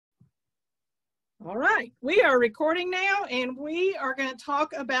All right, we are recording now, and we are going to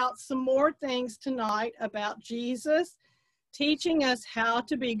talk about some more things tonight about Jesus teaching us how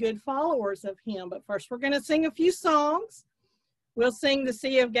to be good followers of him. But first, we're going to sing a few songs. We'll sing the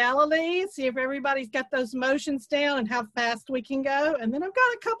Sea of Galilee, see if everybody's got those motions down and how fast we can go. And then I've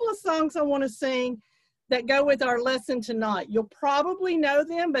got a couple of songs I want to sing that go with our lesson tonight. You'll probably know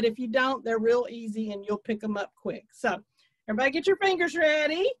them, but if you don't, they're real easy and you'll pick them up quick. So everybody get your fingers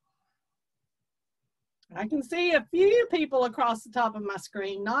ready. I can see a few people across the top of my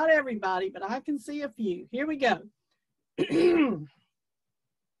screen. Not everybody, but I can see a few. Here we go.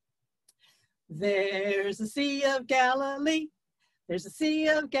 There's a Sea of Galilee. There's a Sea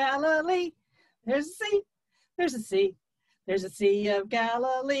of Galilee. There's a sea. There's a sea. There's a Sea of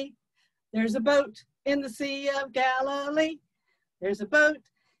Galilee. There's a boat in the Sea of Galilee. There's a boat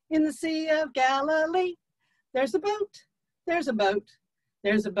in the Sea of Galilee. There's a boat. There's a boat.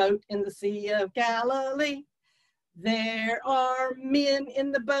 There's a boat in the Sea of Galilee. There are men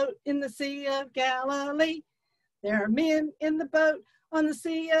in the boat in the Sea of Galilee. There are men in the boat on the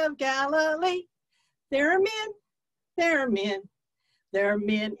Sea of Galilee. There are men. There are men. There are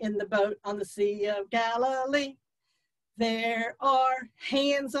men in the boat on the Sea of Galilee. There are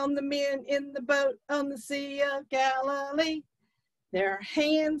hands on the men in the boat on the Sea of Galilee. There are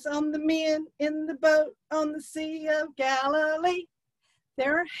hands on the men in the boat on the Sea of Galilee.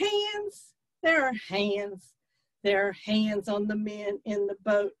 There are hands, there are hands, there are hands on the men in the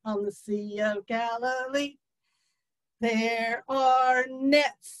boat on the Sea of Galilee. There are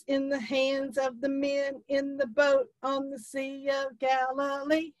nets in the hands of the men in the boat on the Sea of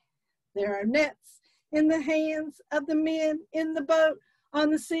Galilee. There are nets in the hands of the men in the boat on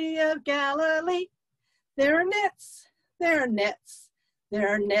the Sea of Galilee. There are nets, there are nets. There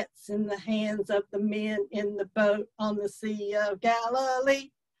are nets in the hands of the men in the boat on the Sea of Galilee.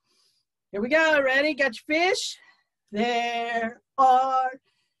 Here we go, ready? Got your fish? There are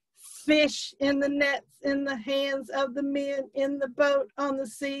fish in the nets in the hands of the men in the boat on the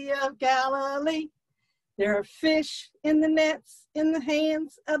Sea of Galilee. There are fish in the nets in the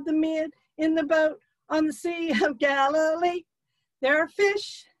hands of the men in the boat on the Sea of Galilee. There are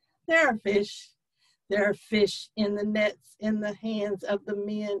fish, there are fish. There are fish in the nets in the hands of the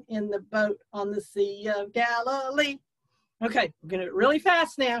men in the boat on the Sea of Galilee. Okay, we're going to do it really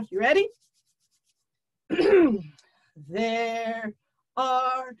fast now. You ready? There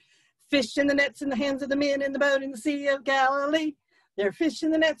are fish in the nets in the hands of the men in the boat in the Sea of Galilee. There are fish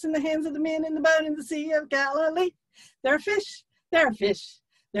in the nets in the hands of the men in the boat in the Sea of Galilee. There are fish, there are fish.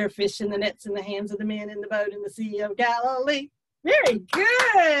 There are fish in the nets in the hands of the men in the boat in the Sea of Galilee. Very good.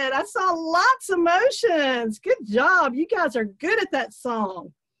 I saw lots of motions. Good job. You guys are good at that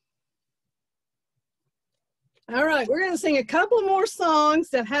song. All right, we're going to sing a couple more songs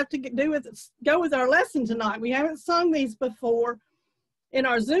that have to go with our lesson tonight. We haven't sung these before in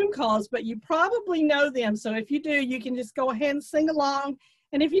our Zoom calls, but you probably know them. So if you do, you can just go ahead and sing along.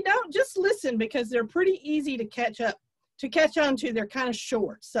 And if you don't, just listen because they're pretty easy to catch on to. They're kind of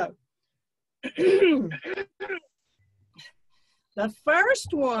short. So the first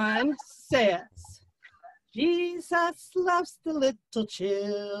one says, Jesus loves the little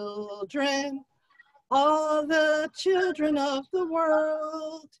children, all the children of the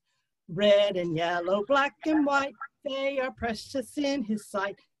world. Red and yellow, black and white, they are precious in his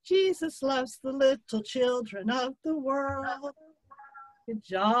sight. Jesus loves the little children of the world. Good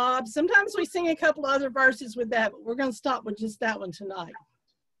job. Sometimes we sing a couple other verses with that, but we're going to stop with just that one tonight.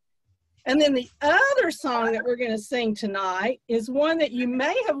 And then the other song that we're going to sing tonight is one that you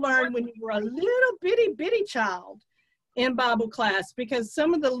may have learned when you were a little bitty child in Bible class, because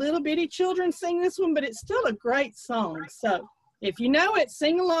some of the little bitty children sing this one, but it's still a great song. So if you know it,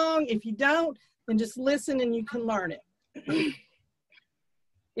 sing along. If you don't, then just listen and you can learn it.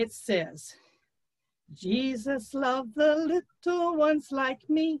 It says, Jesus loved the little ones like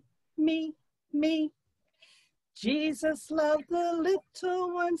me, me, me. Jesus loved the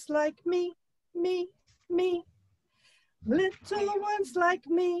little ones like me, me, me. Little ones like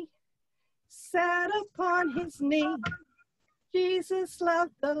me sat upon his knee. Jesus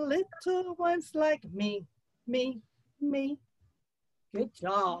loved the little ones like me, me, me. Good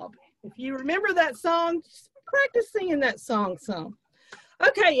job. If you remember that song, just practice singing that song some.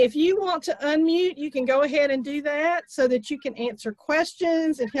 Okay, if you want to unmute, you can go ahead and do that so that you can answer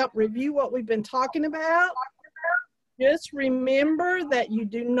questions and help review what we've been talking about. Just remember that you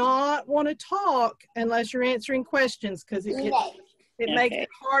do not want to talk unless you're answering questions, because it makes it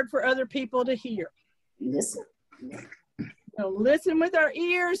hard for other people to hear. Listen. So listen with our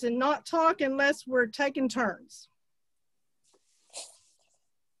ears and not talk unless we're taking turns.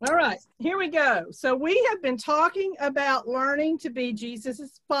 All right, here we go. So we have been talking about learning to be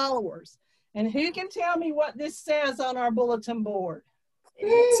Jesus's followers. And who can tell me what this says on our bulletin board?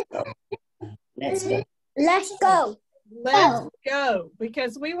 Let's go. Let's go. Let's go. Let's go,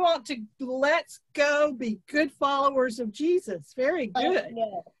 because we want to, let's go, be good followers of Jesus. Very good.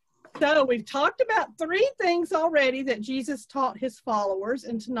 So we've talked about 3 things already that Jesus taught his followers,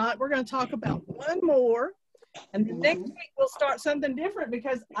 and tonight we're going to talk about one more. And the next week we'll start something different,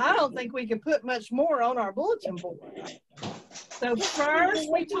 because I don't think we can put much more on our bulletin board. So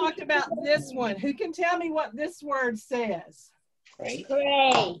first we talked about this one. Who can tell me what this word says? Pray.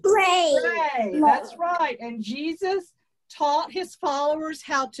 Pray. Pray. That's right. And Jesus taught his followers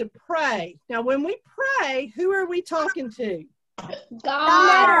how to pray. Now, when we pray, who are we talking to?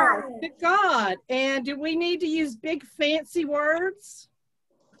 God. To God. And do we need to use big fancy words?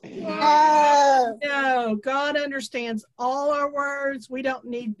 No. No, God understands all our words. We don't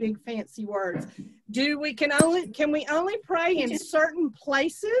need big fancy words. Can we only pray in certain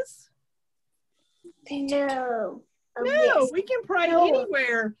places? No. No, we can pray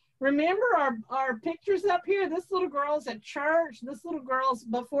anywhere. Remember our pictures up here? This little girl's at church. This little girl's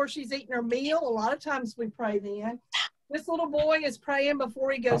before she's eating her meal. A lot of times we pray then. This little boy is praying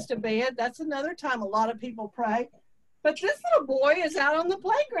before he goes to bed. That's another time a lot of people pray. But this little boy is out on the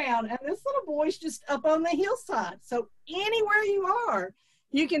playground, and this little boy's just up on the hillside. So anywhere you are,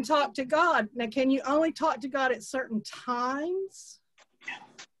 you can talk to God. Now, can you only talk to God at certain times?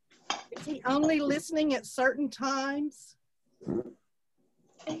 Is he only listening at certain times?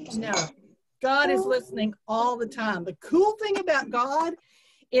 No. God is listening all the time. The cool thing about God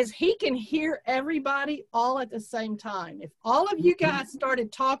is he can hear everybody all at the same time. If all of you guys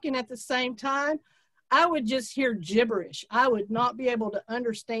started talking at the same time, I would just hear gibberish. I would not be able to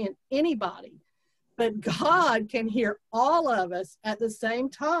understand anybody. But God can hear all of us at the same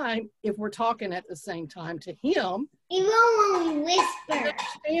time if we're talking at the same time to him. Even when we whisper.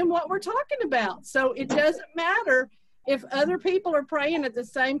 Understand what we're talking about. So it doesn't matter if other people are praying at the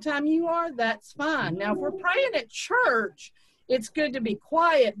same time you are, that's fine. Now, if we're praying at church, it's good to be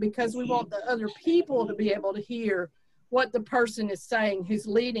quiet because we want the other people to be able to hear what the person is saying who's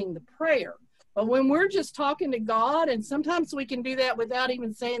leading the prayer. But when we're just talking to God, and sometimes we can do that without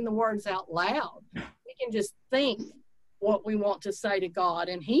even saying the words out loud, we can just think what we want to say to God,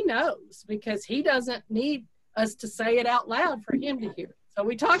 and he knows because he doesn't need us to say it out loud for him to hear. So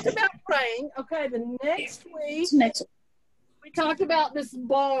we talked about praying. Okay, the next week, we talked about this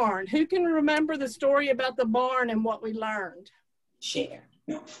barn. Who can remember the story about the barn and what we learned? Share.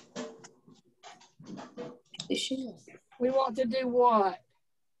 We want to do what?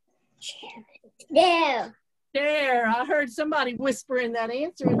 No. Share. I heard somebody whispering that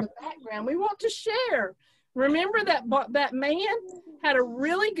answer in the background. We want to share. Remember that man had a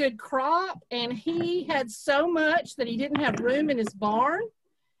really good crop, and he had so much that he didn't have room in his barn.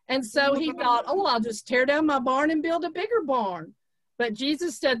 And so he thought, oh, I'll just tear down my barn and build a bigger barn. But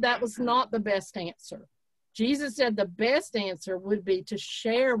Jesus said that was not the best answer. Jesus said the best answer would be to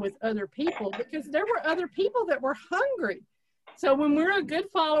share with other people because there were other people that were hungry. So when we're a good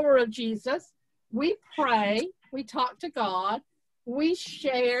follower of Jesus, we pray, we talk to God, we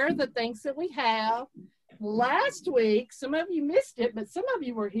share the things that we have. Last week, some of you missed it, but some of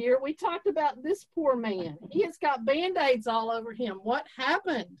you were here. We talked about this poor man. He has got Band-Aids all over him. What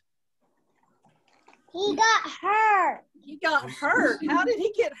happened? He got hurt. He got hurt. How did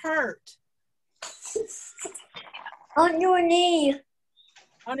he get hurt? On your knee.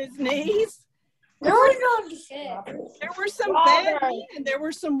 On his knees? No, There were some bad men. There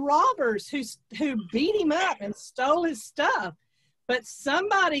were some robbers who beat him up and stole his stuff. But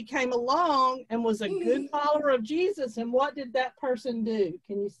somebody came along and was a good follower of Jesus. And what did that person do?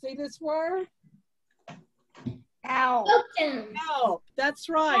 Can you see this word? Help. Help. That's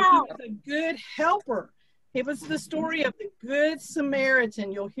right. Help. He was a good helper. It was the story of the Good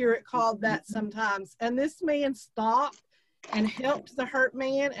Samaritan. You'll hear it called that sometimes. And this man stopped and helped the hurt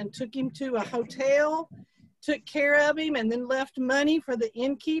man and took him to a hotel, took care of him, and then left money for the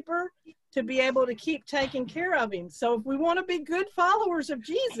innkeeper to be able to keep taking care of him. So if we want to be good followers of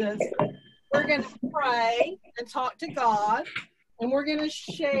Jesus, we're going to pray and talk to God, and we're going to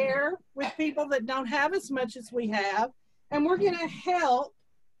share with people that don't have as much as we have, and we're going to help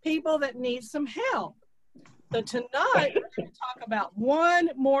people that need some help. So tonight, we're going to talk about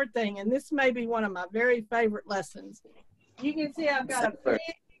one more thing, and this may be one of my very favorite lessons. You can see I've got a big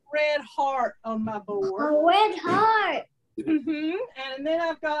red heart on my board. A red heart. And then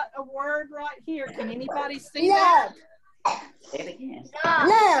I've got a word right here. Can anybody see that? Say it again.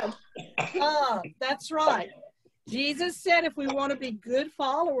 Love. Love. That's right. Jesus said if we want to be good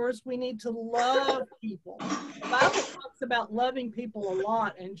followers, we need to love people. The Bible talks about loving people a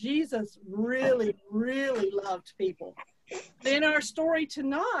lot, and Jesus really, really loved people. In our story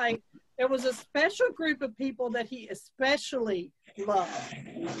tonight, there was a special group of people that he especially loved.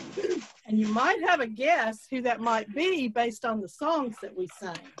 And you might have a guess who that might be based on the songs that we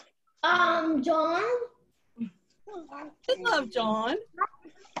sang. John. I love John.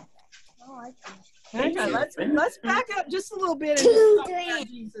 Okay, let's back up just a little bit and just talk about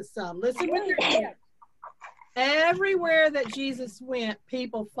Jesus some. Listen with your ears. Everywhere that Jesus went,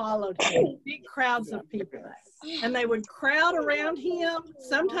 people followed him, big crowds of people. And they would crowd around him,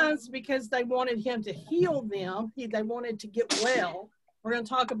 sometimes because they wanted him to heal them. They wanted to get well. We're going to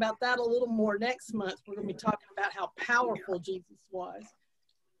talk about that a little more next month. We're going to be talking about how powerful Jesus was.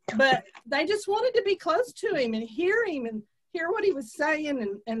 But they just wanted to be close to him and hear him and hear what he was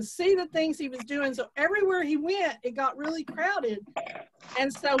saying and see the things he was doing. So everywhere he went, it got really crowded.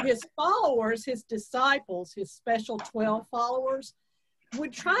 And so his followers, his disciples, his special 12 followers,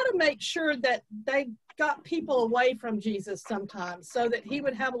 would try to make sure that they got people away from Jesus sometimes so that he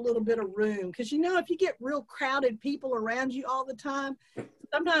would have a little bit of room. Because, you know, if you get real crowded people around you all the time,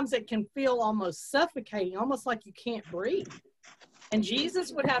 sometimes it can feel almost suffocating, almost like you can't breathe. And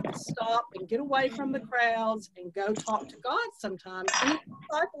Jesus would have to stop and get away from the crowds and go talk to God sometimes. And the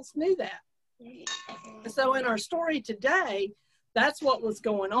disciples knew that. So in our story today, that's what was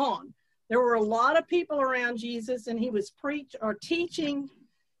going on. There were a lot of people around Jesus, and he was teaching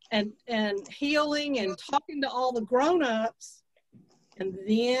and healing and talking to all the grown-ups. And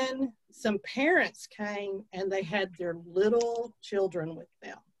then some parents came, and they had their little children with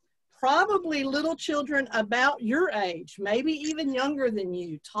them. Probably little children about your age, maybe even younger than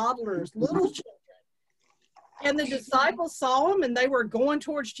you, toddlers, little children. And the disciples saw them, and they were going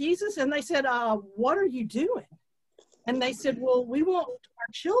towards Jesus, and they said, what are you doing? And they said, well, we want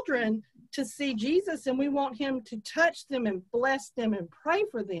our children to see Jesus, and we want him to touch them and bless them and pray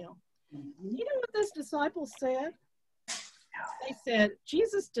for them. You know what those disciples said? They said,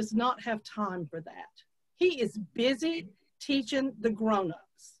 Jesus does not have time for that. He is busy teaching the grown-ups.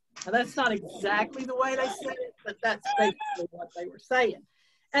 Now, that's not exactly the way they said it, but that's basically what they were saying.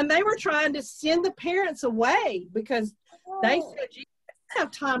 And they were trying to send the parents away because they said, Jesus doesn't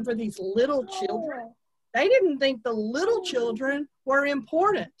have time for these little children. They didn't think the little children were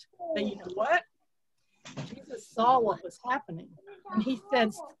important. But you know what? Jesus saw what was happening. And he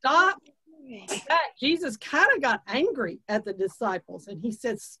said, stop. In fact, Jesus kind of got angry at the disciples. And he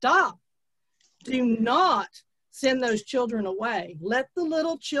said, stop. Do not send those children away. Let the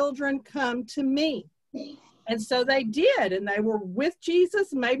little children come to me. And so they did. And they were with Jesus,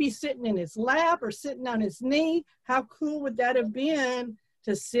 maybe sitting in his lap or sitting on his knee. How cool would that have been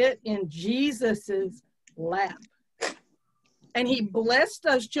to sit in Jesus's lap? And he blessed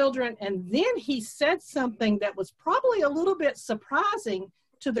those children. And then he said something that was probably a little bit surprising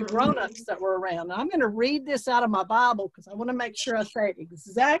to the grown-ups that were around. I'm going to read this out of my Bible because I want to make sure I say it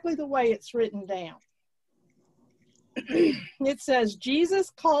exactly the way it's written down. It says, Jesus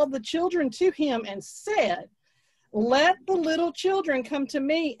called the children to him and said, let the little children come to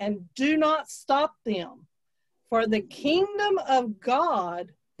me and do not stop them, for the kingdom of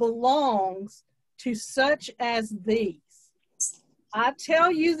God belongs to such as these. I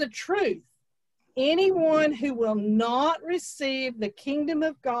tell you the truth, anyone who will not receive the kingdom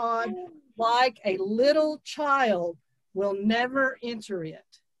of God like a little child will never enter it.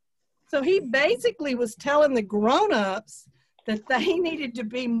 So he basically was telling the grown-ups that they needed to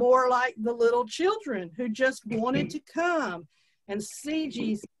be more like the little children who just wanted to come and see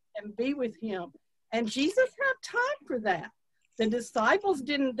Jesus and be with him. And Jesus had time for that. The disciples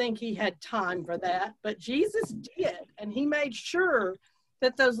didn't think he had time for that, but Jesus did. And he made sure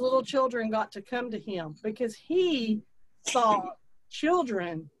that those little children got to come to him because he saw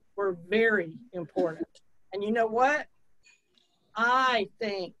children were very important. And you know what? I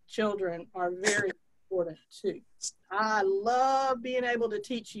think children are very important too. I love being able to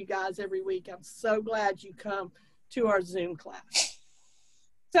teach you guys every week. I'm so glad you come to our Zoom class.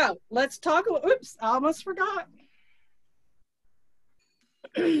 So let's talk. Oops, I almost forgot.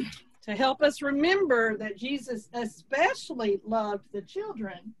 To help us remember that Jesus especially loved the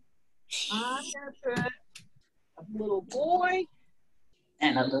children, I'm going to put a little boy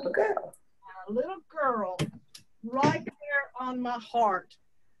And a little girl. and a little girl right there on my heart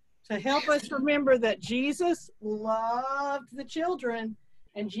to help us remember that Jesus loved the children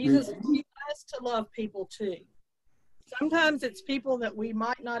and Jesus wants us to love people too. Sometimes it's people that we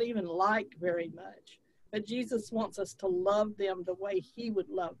might not even like very much, but Jesus wants us to love them the way he would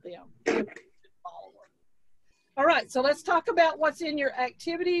love them. All right, so let's talk about what's in your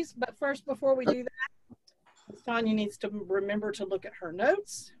activities. But first, before we do that, Tanya needs to remember to look at her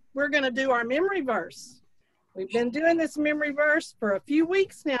notes. We're going to do our memory verse. We've been doing this memory verse for a few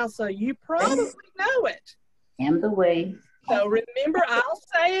weeks now, so you probably know it. Am the way. So remember, I'll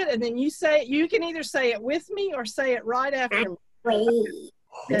say it, and then you say it. You can either say it with me or say it right after me. Wait.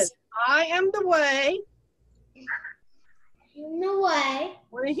 Says, I am the way. No way. I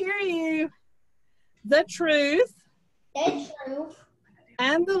want to hear you. The truth The truth.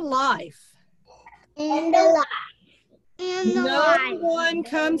 and the life. And the life. And the No life. one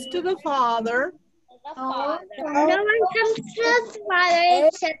comes to the Father No one comes to the Father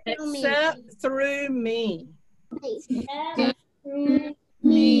except through me. except through me. Except through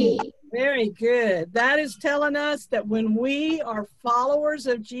me. Very good. That is telling us that when we are followers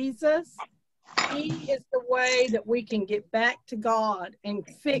of Jesus, He is the way that we can get back to God and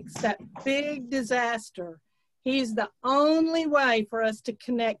fix that big disaster. He's the only way for us to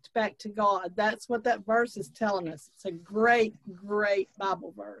connect back to God. That's what that verse is telling us. It's a great, great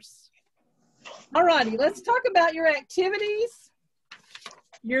Bible verse. All righty, let's talk about your activities.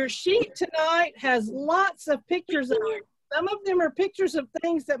 Your sheet tonight has lots of pictures on it. Some of them are pictures of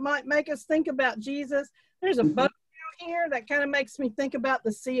things that might make us think about Jesus. There's a boat down here that kind of makes me think about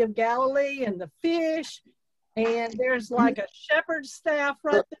the Sea of Galilee and the fish. And there's like a shepherd's staff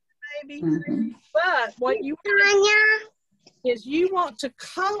right there, maybe. But what you Tanya. is you want to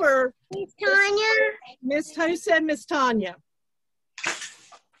color. Miss Tanya. Who said Miss Tanya?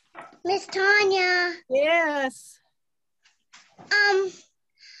 Miss Tanya. Yes.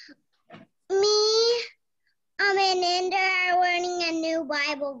 Me, and Ender are learning a new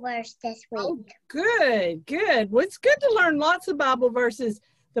Bible verse this week. Oh, good, good. Well, it's good to learn lots of Bible verses.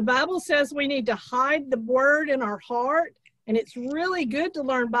 The Bible says we need to hide the word in our heart, and it's really good to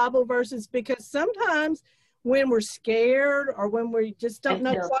learn Bible verses because sometimes when we're scared or when we just don't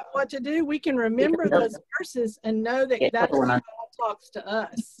know what to do, we can remember those verses and know that that's how God talks to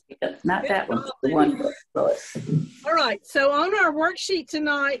us. Not that one, the one. All right, so on our worksheet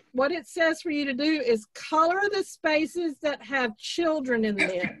tonight, what it says for you to do is color the spaces that have children in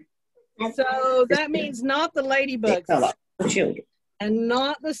them. So that means not the ladybugs Children. and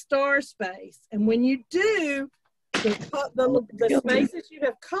not the star space. And when you do, the spaces you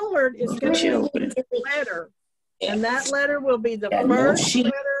have colored is going to be a letter. And that letter will be the first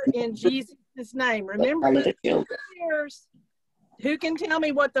letter in Jesus' name. Remember the years. Who can tell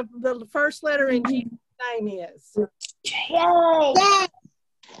me what the first letter in Jesus' name is?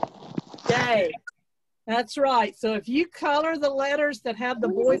 J. That's right. So if you color the letters that have the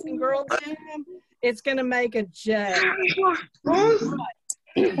boys and girls in them, it's going to make a J. Now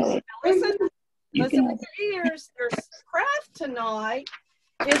listen with your ears. Their craft tonight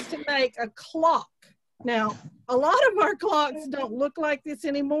is to make a clock. Now, a lot of our clocks don't look like this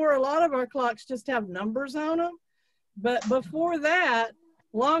anymore. A lot of our clocks just have numbers on them. But before that,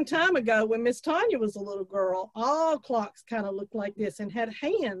 a long time ago, when Miss Tanya was a little girl, all clocks kind of looked like this and had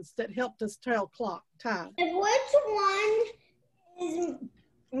hands that helped us tell clock time. And which one is...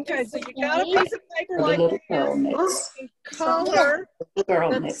 Okay, so you got a piece of paper like this. Color.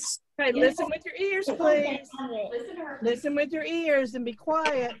 Okay, listen with your ears, please. Listen with your ears and be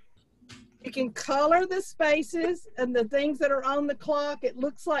quiet. You can color the spaces and the things that are on the clock. It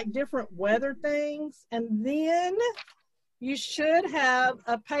looks like different weather things. And then you should have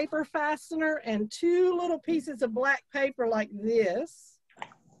a paper fastener and two little pieces of black paper like this.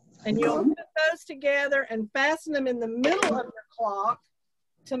 And you'll put those together and fasten them in the middle of your clock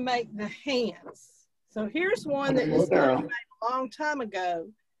to make the hands. So here's one that was made a long time ago.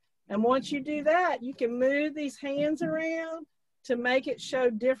 And once you do that, you can move these hands around to make it show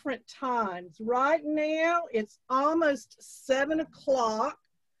different times. Right now, it's almost 7 o'clock.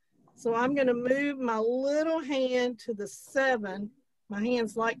 So I'm gonna move my little hand to the 7. My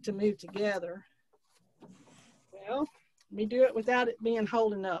hands like to move together. Well, let me do it without it being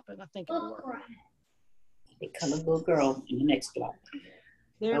holding up, and I think it'll work. They color little girl in the next block.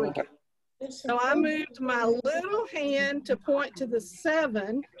 There we go. So I moved my little hand to point to the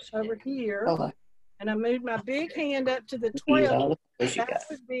 7 over here. And I moved my big hand up to the 12. That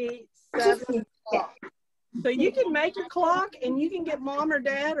would be 7 o'clock. So you can make a clock and you can get mom or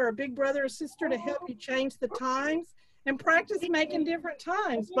dad or a big brother or sister to help you change the times and practice making different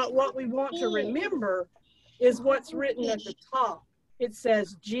times. But what we want to remember is what's written at the top. It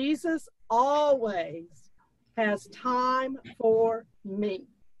says, Jesus always has time for me.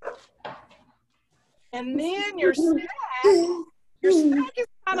 And then your stack is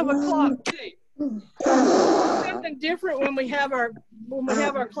kind of a clock too. Something different when we have our when we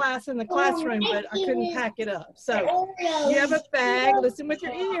have our class in the classroom, but I couldn't pack it up. So you have a bag. Listen with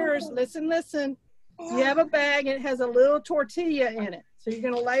your ears. Listen, listen. You have a bag and it has a little tortilla in it. So you're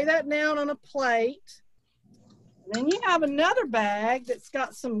going to lay that down on a plate. Then you have another bag that's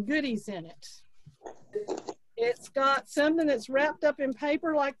got some goodies in it. It's got something that's wrapped up in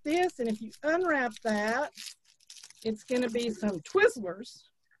paper like this. And if you unwrap that, it's going to be some Twizzlers.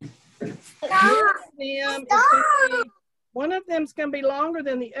 One of them's going to be longer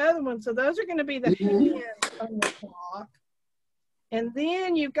than the other one. So those are going to be the hands on the clock. And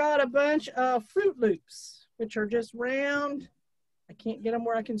then you've got a bunch of Fruit Loops, which are just round. I can't get them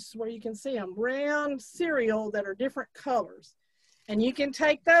where you can see them. Round cereal that are different colors. And you can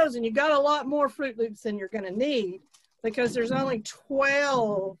take those, and you've got a lot more Fruit Loops than you're going to need because there's only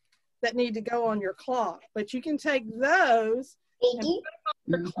 12 that need to go on your clock. But you can take those and put them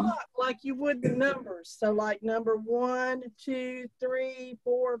on your clock like you would the numbers. So like number 1, 2, 3,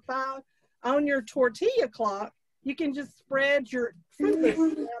 4, 5. On your tortilla clock, you can just spread your Fruit Loops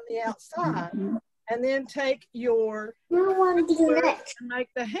on the outside. And then take your and make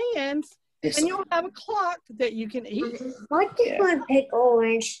the hands, and you'll have a clock that you can eat. I just want to pick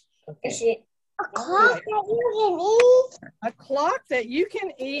orange. Okay. Is it a clock that you can eat? A clock that you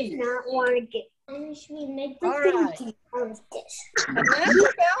can eat. I not want to get. All right. And that's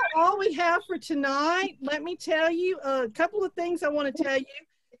about all we have for tonight. Let me tell you a couple of things I want to tell you.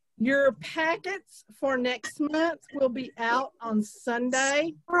 Your packets for next month will be out on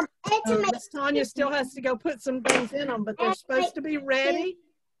Sunday. Miss Tanya still has to go put some things in them, but they're supposed to be ready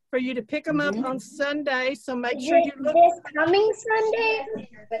for you to pick them up on Sunday. So make sure you look. This coming Sunday?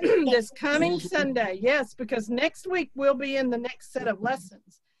 This coming Sunday, yes, because next week we'll be in the next set of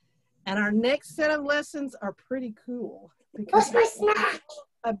lessons. And our next set of lessons are pretty cool because What's my snack?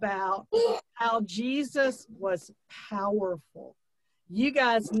 About how Jesus was powerful. You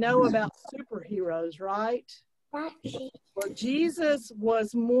guys know about superheroes, right? Well, Jesus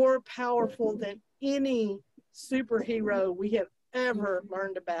was more powerful than any superhero we have ever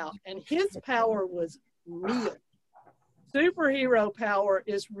learned about. And his power was real. Superhero power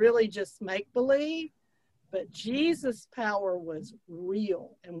is really just make-believe, but Jesus' power was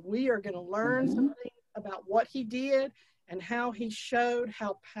real. And we are going to learn something about what he did and how he showed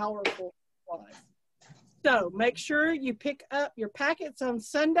how powerful he was. So make sure you pick up your packets on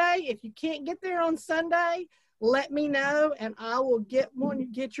Sunday. If you can't get there on Sunday, let me know and I will get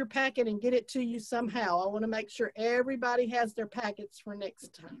your packet and get it to you somehow. I want to make sure everybody has their packets for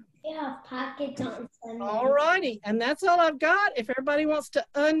next time. Yeah, packets on Sunday. All righty. And that's all I've got. If everybody wants to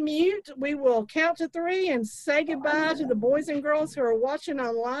unmute, we will count to 3 and say goodbye to the boys and girls who are watching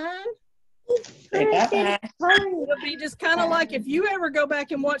online. It'll be just kind of like if you ever go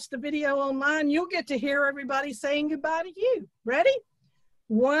back and watch the video online, you'll get to hear everybody saying goodbye to you. Ready?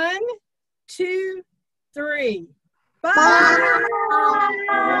 1, 2, 3. Bye.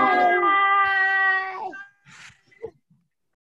 Bye.